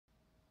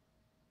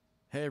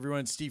Hey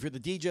everyone, Steve here, the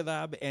DJ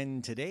Lab,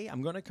 and today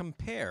I'm going to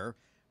compare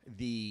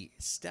the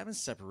stem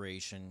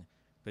separation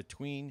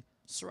between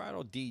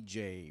Serato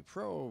DJ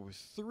Pro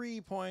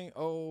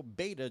 3.0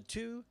 Beta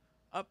 2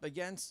 up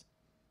against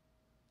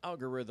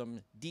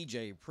Alggoriddim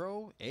DJ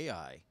Pro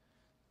AI.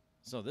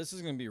 So this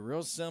is going to be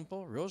real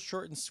simple, real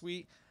short and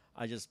sweet.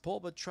 I just pull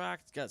up a track,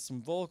 it's got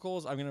some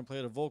vocals. I'm going to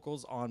play the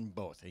vocals on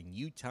both, and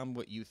you tell me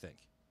what you think.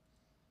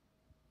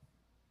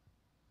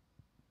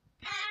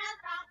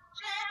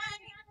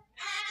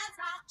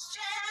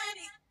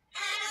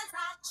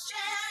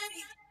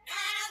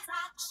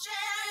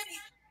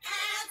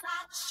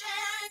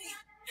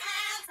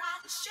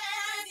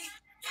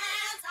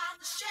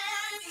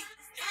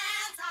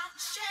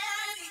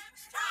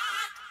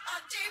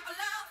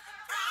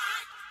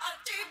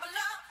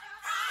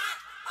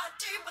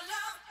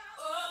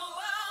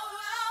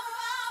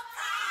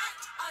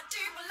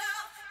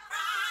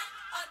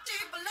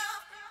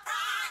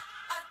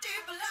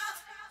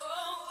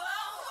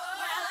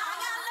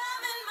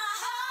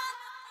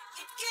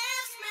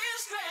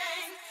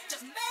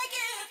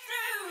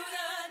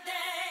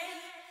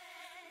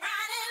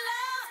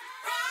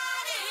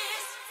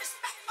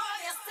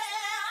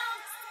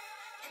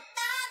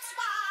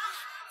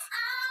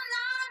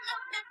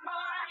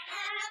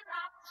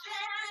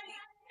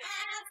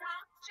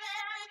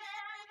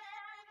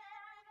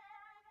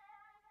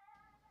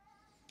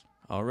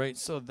 All right,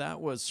 so that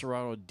was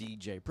Serato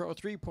DJ Pro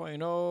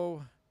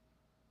 3.0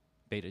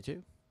 Beta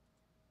 2.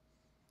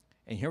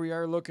 And here we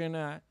are looking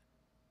at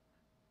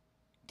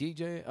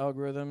DJ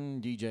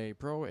Alggoriddim DJ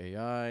Pro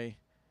AI.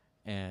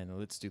 And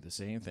let's do the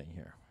same thing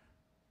here.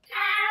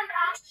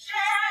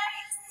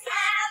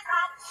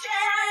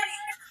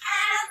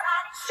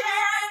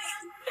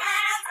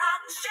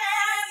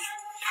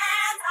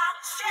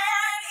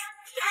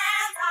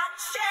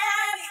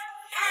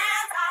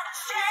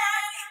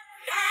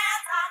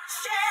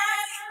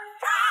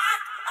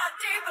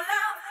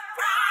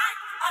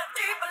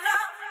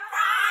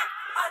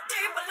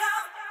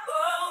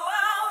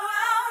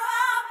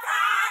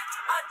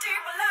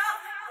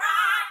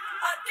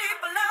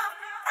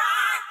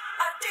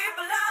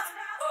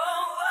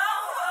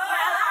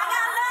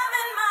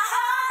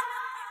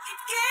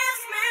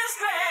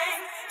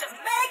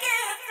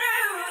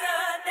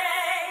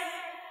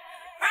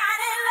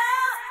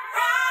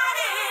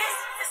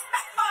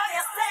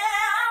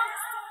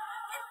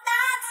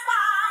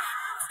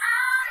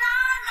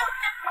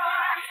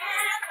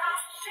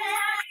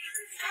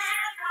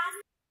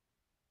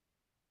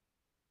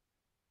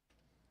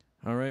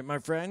 All right, my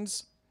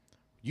friends,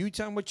 you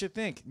tell me what you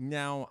think.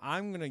 Now,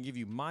 I'm going to give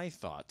you my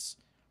thoughts.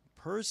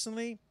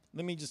 Personally,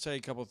 let me just tell you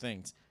a couple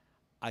things.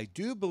 I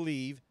do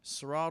believe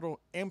Serato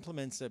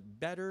implements it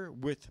better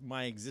with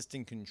my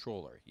existing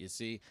controller. You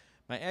see,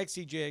 my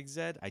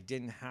XDJXZ, I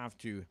didn't have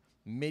to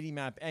MIDI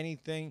map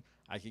anything.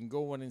 I can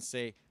go in and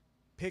say,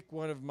 pick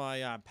one of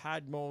my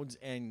pad modes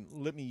and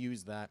let me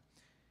use that.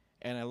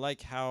 And I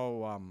like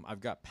how I've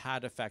got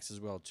pad effects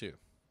as well, too.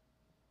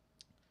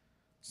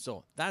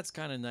 So that's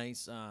kind of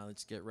nice.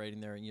 Let's get right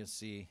in there and you'll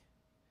see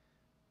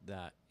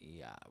that,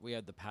 yeah, we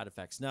have the pad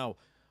effects. Now,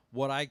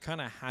 what I kind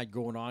of had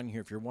going on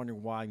here, if you're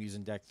wondering why I'm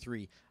using Deck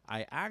 3,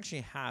 I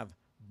actually have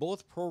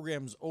both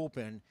programs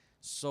open.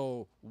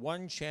 So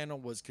one channel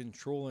was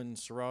controlling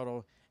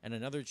Serato and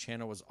another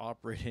channel was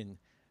operating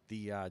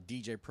the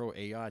DJ Pro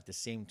AI at the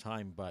same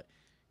time, but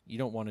you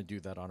don't want to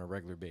do that on a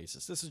regular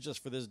basis. This is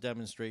just for this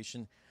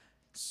demonstration.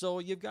 So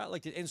you've got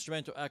like the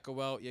instrumental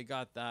echo out, you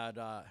got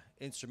that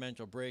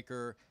instrumental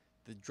breaker,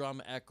 the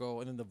drum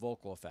echo, and then the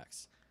vocal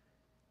effects.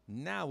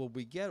 Now, when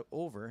we get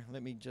over,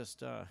 let me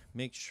just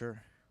make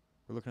sure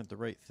we're looking at the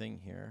right thing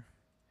here.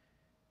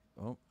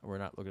 Oh, we're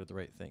not looking at the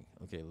right thing.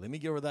 Okay, let me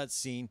get over that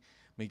scene.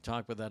 Let me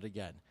talk about that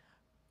again.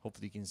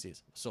 Hopefully you can see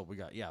this. So we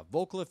got, yeah,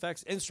 vocal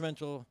effects,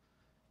 instrumental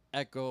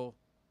echo,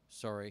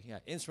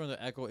 instrumental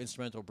echo,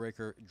 instrumental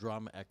breaker,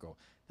 drum echo.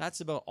 That's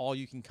about all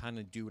you can kind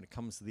of do when it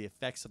comes to the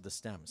effects of the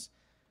stems.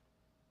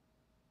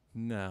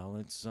 Now,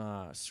 let's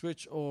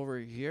switch over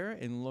here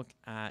and look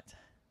at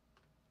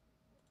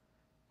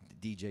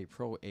the DJ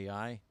Pro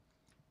AI.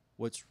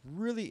 What's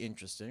really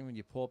interesting when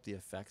you pull up the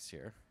effects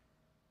here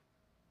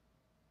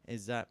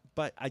is that,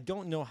 but I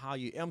don't know how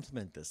you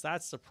implement this.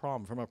 That's the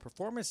problem. From a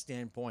performance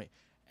standpoint,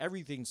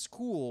 everything's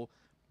cool,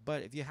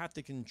 but if you have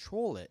to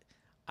control it,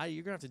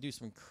 you're going to have to do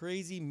some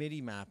crazy MIDI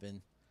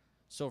mapping.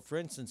 So, for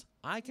instance,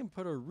 I can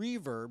put a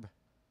reverb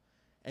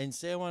and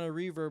say I want a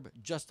reverb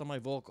just on my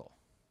vocal,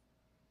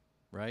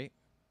 right?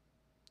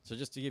 So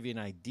just to give you an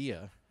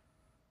idea.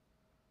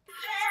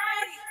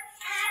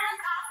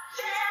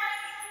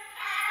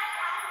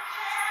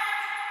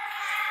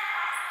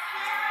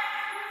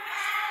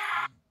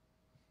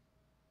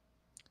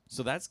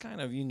 So that's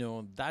kind of, you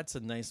know, that's a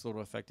nice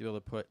little effect to be able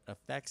to put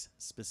effects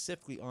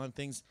specifically on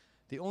things.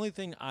 The only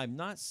thing I'm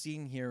not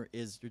seeing here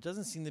is there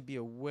doesn't seem to be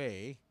a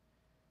way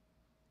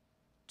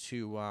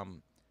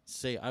to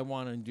say I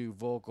want to do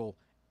vocal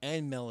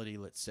and melody,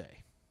 let's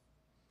say.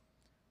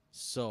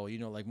 So, you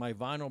know, like my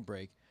vinyl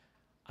break,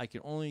 I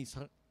can only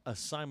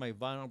assign my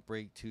vinyl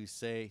break to,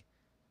 say,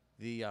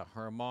 the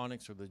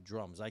harmonics or the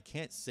drums. I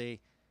can't say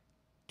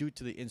due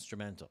to the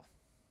instrumental.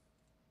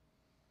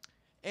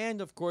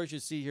 And of course, you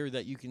see here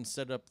that you can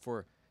set up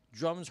for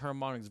drums,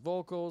 harmonics,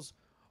 vocals,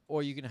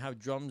 or you can have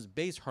drums,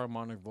 bass,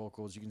 harmonic,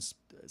 vocals. You can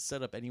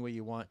set up any way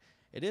you want.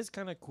 It is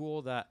kind of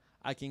cool that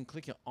I can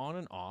click it on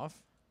and off,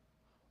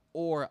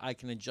 or I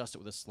can adjust it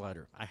with a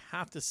slider. I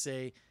have to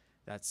say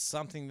that's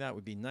something that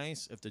would be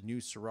nice if the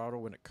new Serato,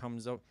 when it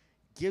comes out,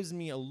 gives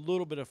me a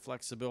little bit of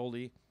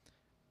flexibility.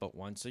 But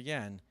once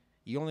again,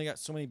 you only got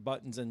so many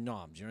buttons and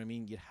knobs. You know what I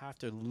mean? You'd have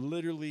to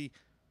literally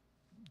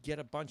get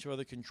a bunch of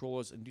other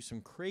controllers and do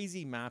some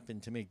crazy mapping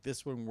to make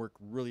this one work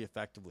really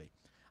effectively.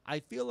 I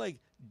feel like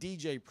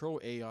DJAY Pro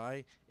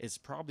AI is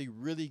probably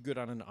really good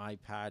on an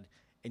iPad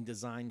and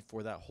designed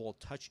for that whole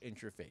touch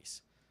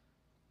interface.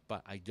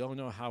 But I don't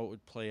know how it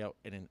would play out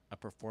in a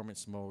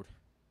performance mode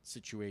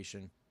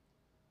situation.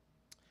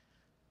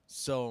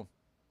 So,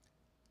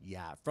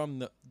 yeah, from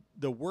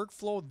the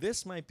workflow,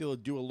 this might be able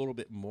to do a little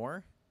bit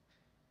more.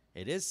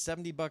 It is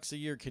 $70 a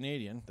year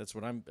Canadian. That's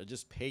what I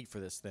just paid for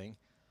this thing.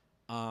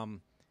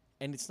 And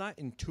it's not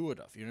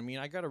intuitive. You know what I mean?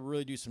 I got to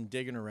really do some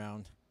digging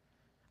around.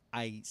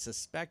 I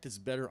suspect it's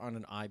better on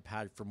an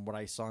iPad from what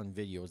I saw in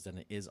videos than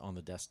it is on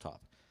the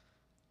desktop.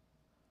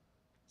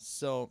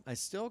 So I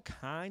still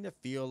kind of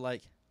feel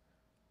like,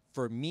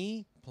 for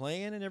me,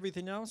 playing and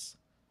everything else,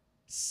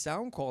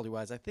 sound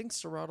quality-wise, I think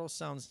Serato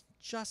sounds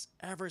just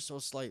ever so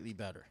slightly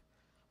better.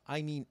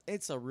 I mean,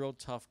 it's a real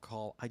tough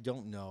call. I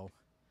don't know.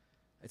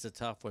 It's a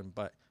tough one,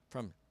 but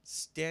from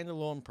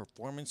standalone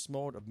performance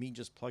mode of me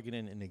just plugging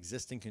in an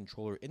existing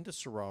controller into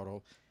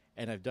Serato,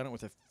 and I've done it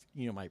with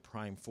my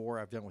Prime 4.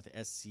 I've done it with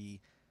the SC.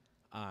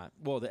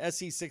 Well, the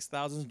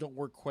SC6000s don't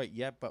work quite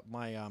yet, but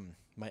my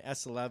my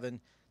S11,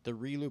 the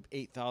Reloop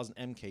 8000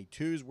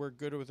 MK2s work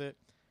good with it.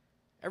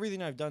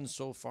 Everything I've done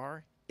so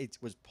far, it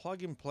was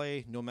plug and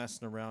play, no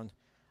messing around.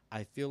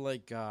 I feel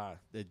like the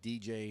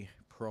DJAY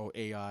Pro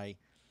AI,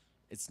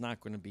 it's not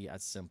going to be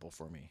as simple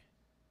for me.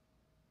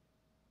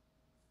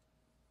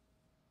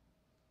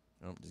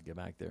 Oh, just get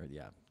back there.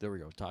 Yeah, there we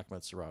go. Talking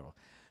about Serato.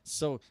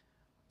 So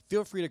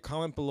feel free to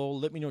comment below.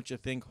 Let me know what you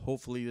think.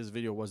 Hopefully this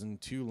video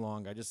wasn't too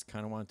long. I just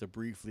kind of wanted to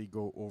briefly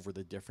go over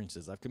the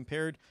differences. I've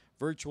compared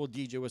Virtual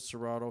DJ with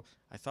Serato.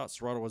 I thought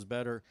Serato was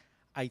better.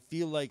 I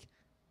feel like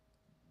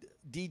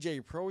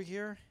DJAY Pro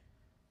here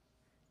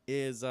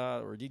is,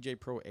 or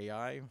DJAY Pro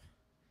AI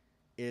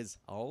is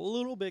a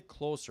little bit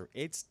closer.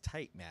 It's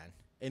tight, man.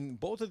 And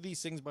both of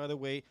these things, by the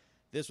way,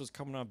 this was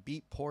coming on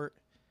Beatport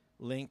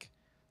link.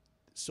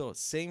 So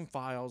same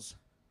files,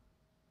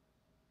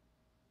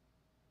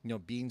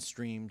 being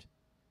streamed.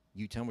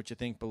 You tell me what you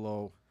think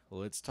below.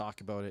 Let's talk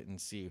about it and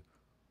see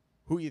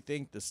who you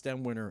think the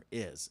STEM winner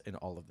is in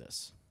all of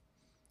this.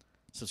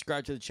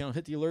 Subscribe to the channel,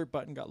 hit the alert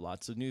button. Got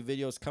lots of new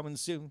videos coming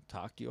soon.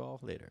 Talk to you all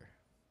later.